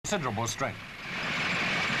considerable strength.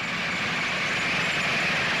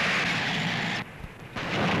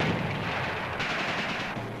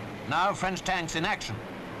 Now French tanks in action,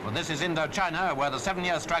 for this is Indochina, where the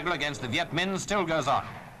 7-year struggle against the Viet Minh still goes on.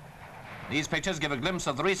 These pictures give a glimpse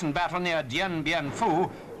of the recent battle near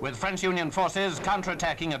Dien-Bien-Phu, with French Union forces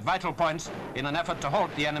counterattacking at vital points in an effort to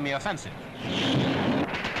halt the enemy offensive.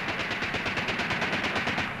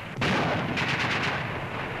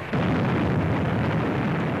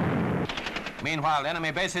 Meanwhile,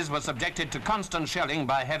 enemy bases were subjected to constant shelling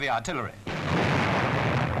by heavy artillery.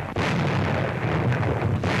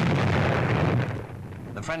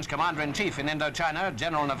 The French commander-in-chief in Indochina,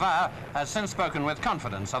 General Navarre, has since spoken with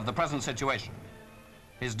confidence of the present situation.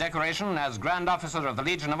 His decoration as Grand Officer of the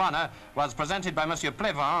Legion of Honor was presented by Monsieur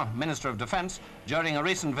Pleven, Minister of Defense, during a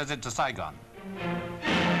recent visit to Saigon.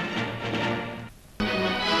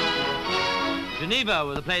 Geneva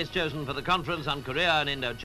was the place chosen for the conference on Korea and Indochina.